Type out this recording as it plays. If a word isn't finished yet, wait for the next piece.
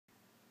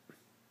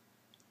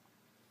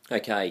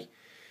Okay,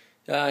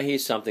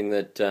 here's something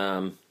that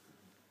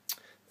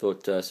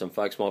thought some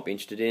folks might be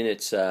interested in.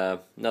 It's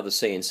another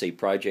CNC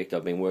project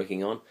I've been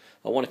working on.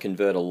 I want to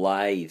convert a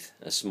lathe,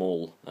 a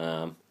small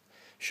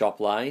shop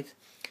lathe,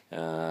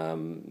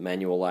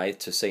 manual lathe,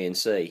 to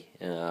CNC.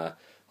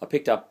 I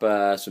picked up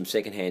some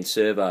second-hand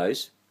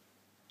servos.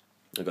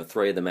 I've got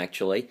 3 of them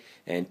actually,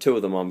 and 2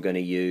 of them I'm going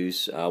to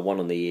use, one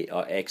on the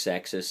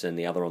X-axis and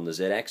the other on the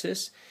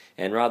Z-axis.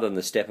 And rather than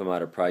the stepper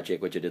motor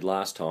project, which I did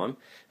last time,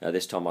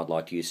 this time I'd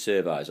like to use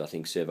servos. I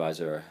think servos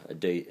are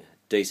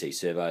DC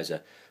servos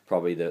are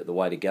probably the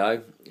way to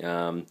go.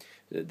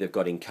 They've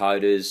got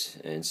encoders,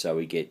 and so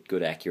we get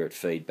good accurate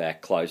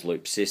feedback, closed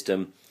loop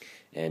system,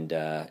 and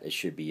it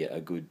should be a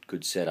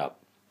good setup.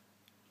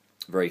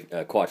 Very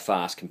quite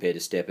fast compared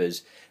to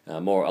steppers, a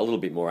little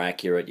bit more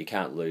accurate. You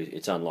can't lose.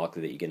 It's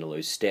unlikely that you're going to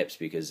lose steps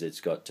because it's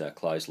got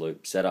closed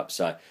loop setup.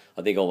 So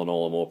I think all in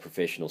all, a more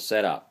professional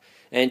setup.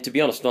 And to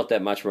be honest, not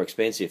that much more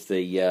expensive.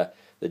 The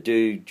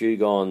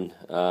Dugon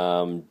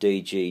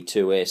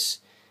DG2S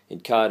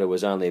encoder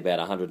was only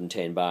about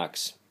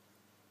 $110.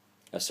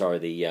 Sorry,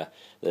 the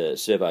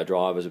servo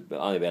drive was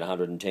only about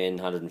 $110,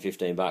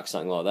 $115,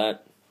 something like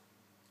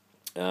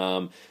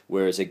that.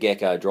 Whereas a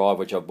Gecko drive,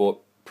 which I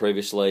bought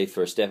previously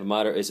for a stepper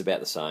motor, is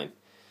about the same.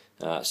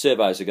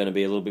 Servos are going to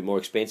be a little bit more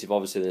expensive,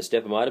 obviously, than a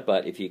stepper motor,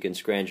 but if you can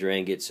scrounge around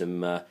and get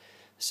some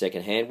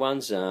second-hand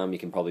ones, you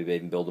can probably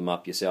even build them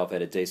up yourself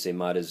out of DC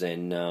motors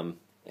and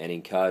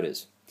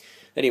encoders.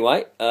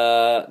 Anyway,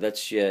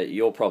 that's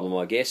your problem,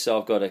 I guess. So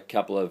I've got a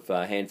couple of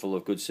handful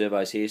of good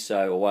servos here,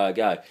 so away I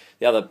go.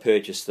 The other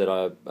purchase that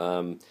I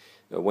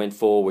went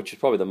for, which is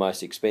probably the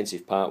most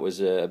expensive part,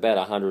 was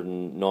about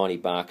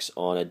 $190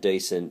 on a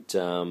decent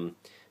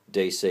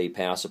DC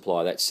power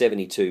supply. That's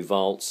 72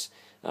 volts,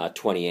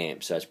 20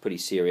 amps, so it's pretty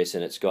serious,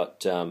 and it's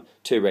got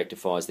 2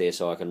 rectifiers there,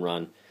 so I can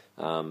run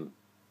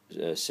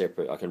I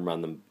can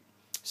run them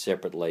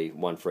separately,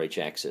 one for each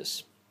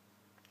axis.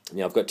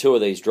 Now I've got 2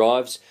 of these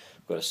drives.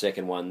 I've got a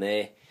second one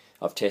there.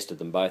 I've tested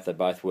them both. They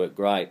both work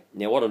great.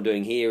 Now what I'm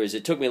doing here is,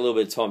 it took me a little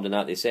bit of time to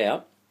nut this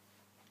out,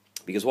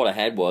 because what I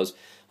had was,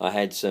 I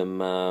had some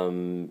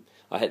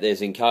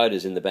there's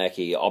encoders in the back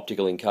here,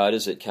 optical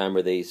encoders that came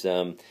with these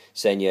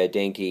Sanyo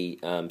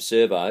DC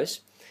servos.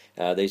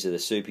 These are the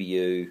Super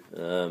U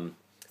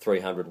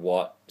 300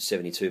 watt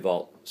 72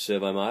 volt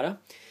servo motor,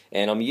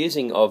 and I've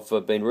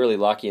been really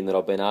lucky in that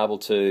I've been able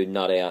to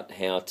nut out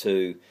how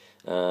to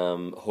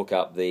hook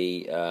up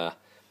the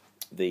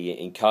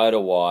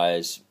encoder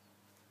wires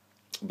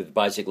with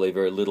basically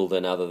very little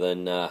other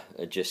than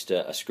just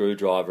a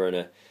screwdriver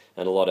and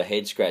a lot of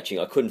head scratching.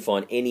 I couldn't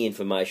find any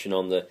information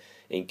on the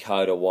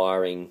encoder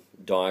wiring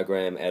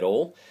diagram at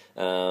all,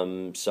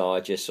 so I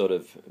just sort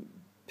of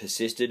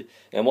persisted,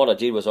 and what I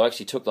did was I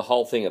actually took the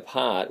whole thing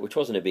apart, which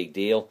wasn't a big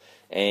deal,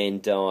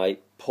 and I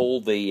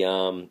pulled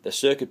the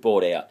circuit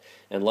board out,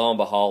 and lo and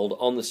behold,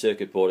 on the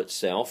circuit board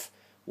itself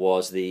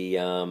was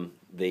the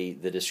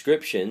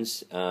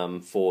descriptions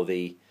for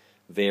the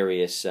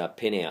various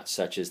pinouts,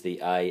 such as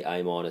the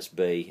A minus,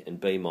 B, and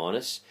B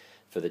minus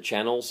for the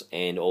channels,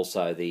 and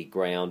also the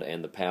ground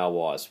and the power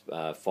wires,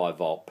 5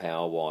 volt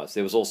power wires.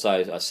 There was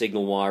also a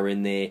signal wire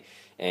in there,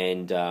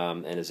 and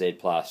a Z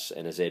plus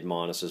and a Z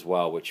minus as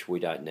well, which we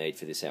don't need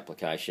for this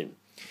application.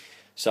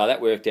 So that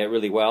worked out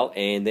really well,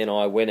 and then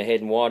I went ahead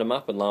and wired them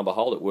up, and lo and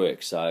behold, it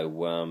works.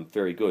 So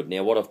very good.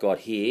 Now what I've got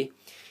here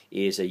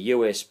is a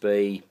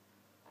USB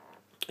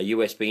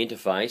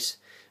interface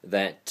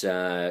that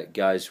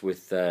goes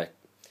with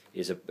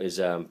is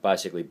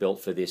basically built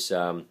for this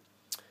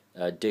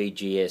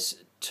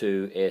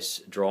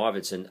DGS2S drive.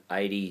 It's an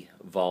 80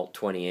 volt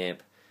 20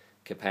 amp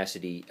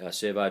capacity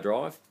servo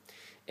drive,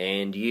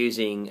 and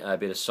using a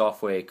bit of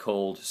software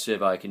called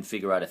Servo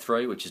Configurator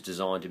 3, which is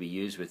designed to be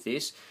used with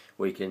this,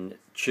 we can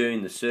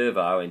tune the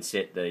servo and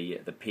set the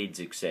PIDs,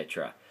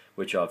 etc.,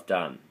 which I've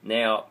done.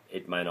 Now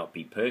it may not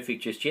be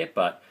perfect just yet,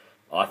 but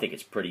I think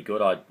it's pretty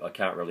good. I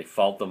can't really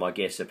fault them. I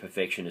guess a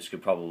perfectionist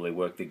could probably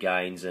work the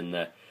gains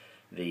and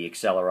the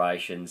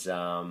accelerations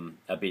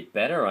a bit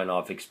better, and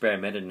I've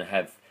experimented and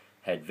have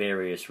had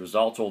various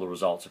results. All the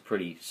results are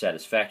pretty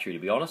satisfactory, to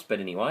be honest,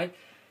 but anyway,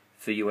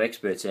 for you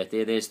experts out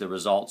there, there's the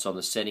results on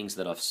the settings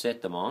that I've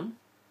set them on,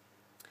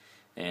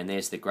 and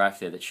there's the graph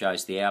there that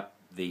shows the output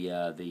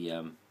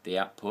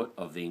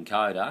of the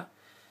encoder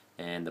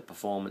and the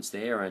performance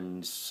there,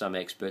 and some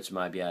experts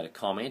may be able to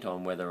comment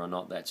on whether or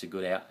not that's a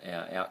good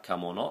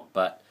outcome or not,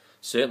 but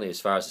certainly as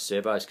far as the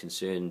servo is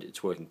concerned,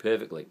 it's working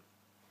perfectly.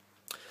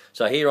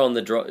 So here on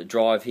the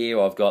drive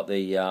here, I've got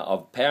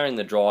I'm powering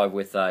the drive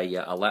with a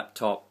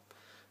laptop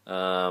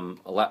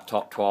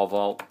 12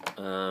 volt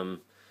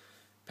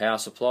power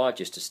supply,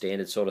 just a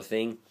standard sort of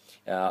thing.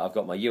 I've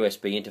got my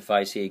USB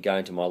interface here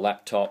going to my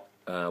laptop,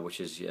 which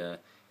is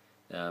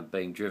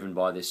being driven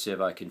by this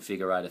Servo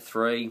Configurator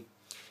 3.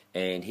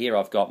 And here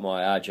I've got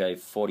my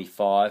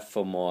RJ45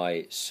 for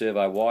my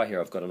servo wire. Here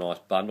I've got a nice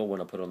bundle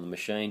when I put it on the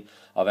machine.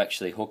 I've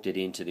actually hooked it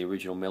into the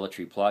original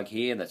military plug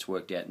here, and that's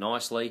worked out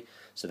nicely.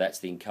 So that's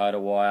the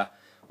encoder wire.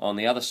 On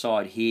the other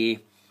side here,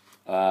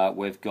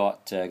 we've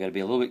got to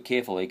be a little bit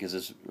careful here, because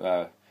there's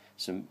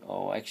some,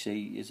 oh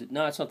actually, is it,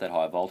 no, it's not that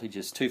high voltage,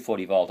 it's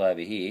 240 volt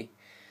over here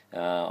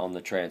on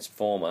the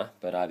transformer,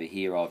 but over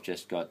here I've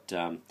just got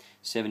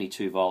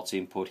 72 volts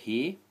input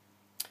here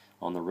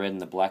on the red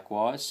and the black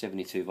wires,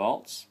 72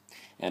 volts,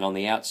 and on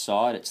the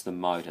outside it's the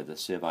motor, the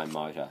servo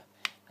motor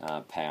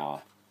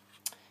power,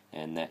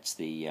 and that's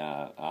the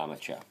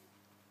armature,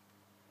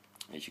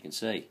 as you can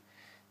see.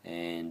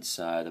 And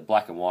so the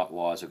black and white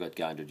wires I've got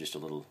going to just a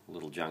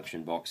little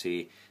junction box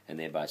here, and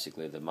they're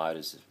basically the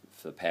motors,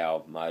 for the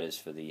power motors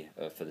for the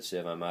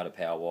servo motor,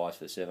 power wires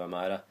for the servo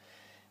motor.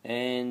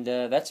 And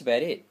that's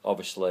about it.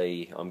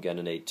 Obviously I'm going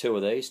to need two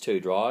of these, two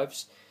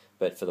drives,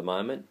 but for the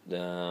moment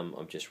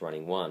I'm just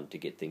running one to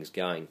get things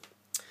going.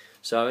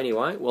 So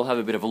anyway, we'll have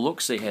a bit of a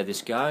look, see how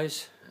this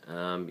goes.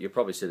 You'll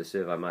probably see the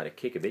servo motor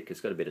kick a bit because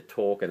it's got a bit of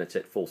torque and it's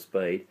at full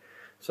speed.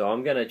 So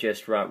I'm going to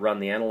just run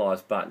the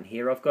analyze button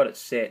here. I've got it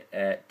set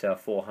at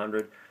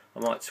 400. I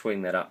might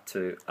swing that up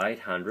to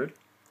 800,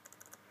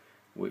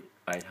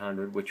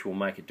 which will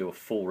make it do a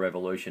full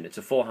revolution. It's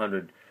a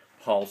 400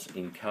 pulse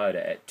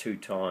encoder at 2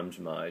 times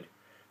mode,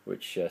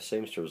 which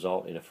seems to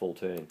result in a full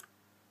turn.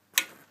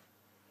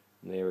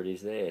 And there it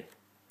is there.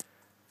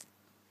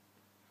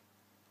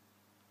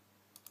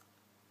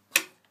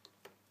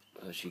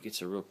 So she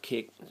gets a real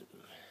kick.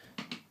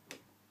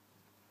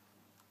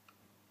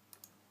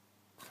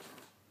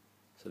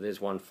 So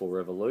there's one full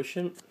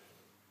revolution.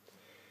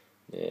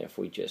 Now if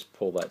we just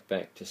pull that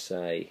back to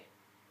say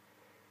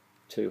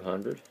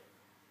 200,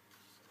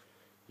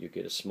 you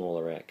get a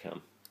smaller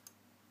outcome.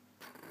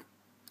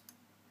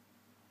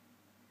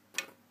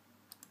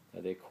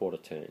 So they're quarter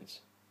turns.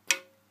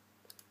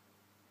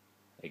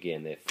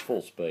 Again, they're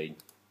full speed.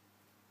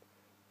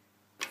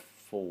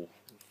 Full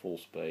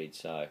speed.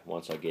 So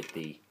once I get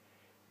the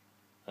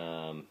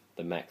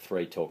Mach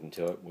 3 talking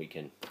to it, we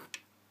can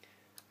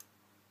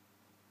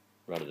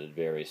run it at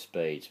various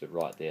speeds, but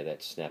right there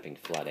that's snapping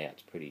flat out.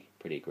 It's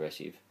pretty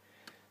aggressive.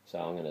 So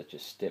I'm going to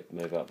just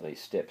move up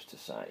these steps to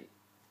say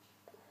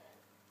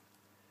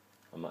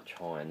a much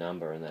higher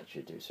number, and that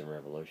should do some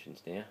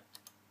revolutions now.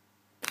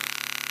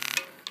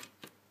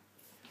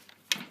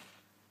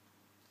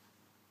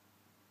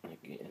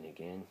 And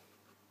again.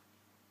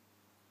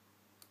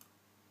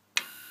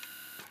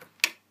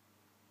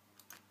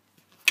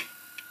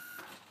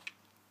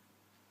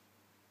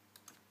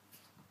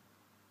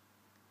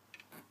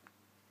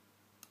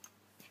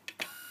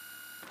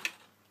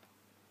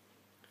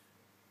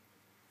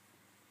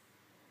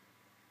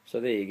 So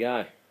there you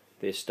go,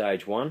 there's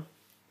stage 1,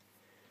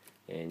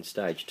 and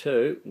stage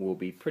 2 will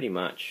be pretty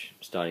much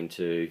starting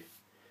to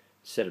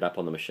set it up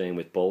on the machine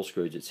with ball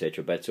screws,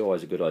 etc. But it's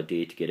always a good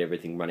idea to get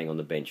everything running on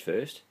the bench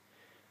first,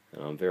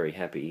 and I'm very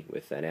happy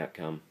with that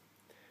outcome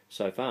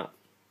so far.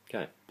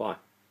 Okay, bye.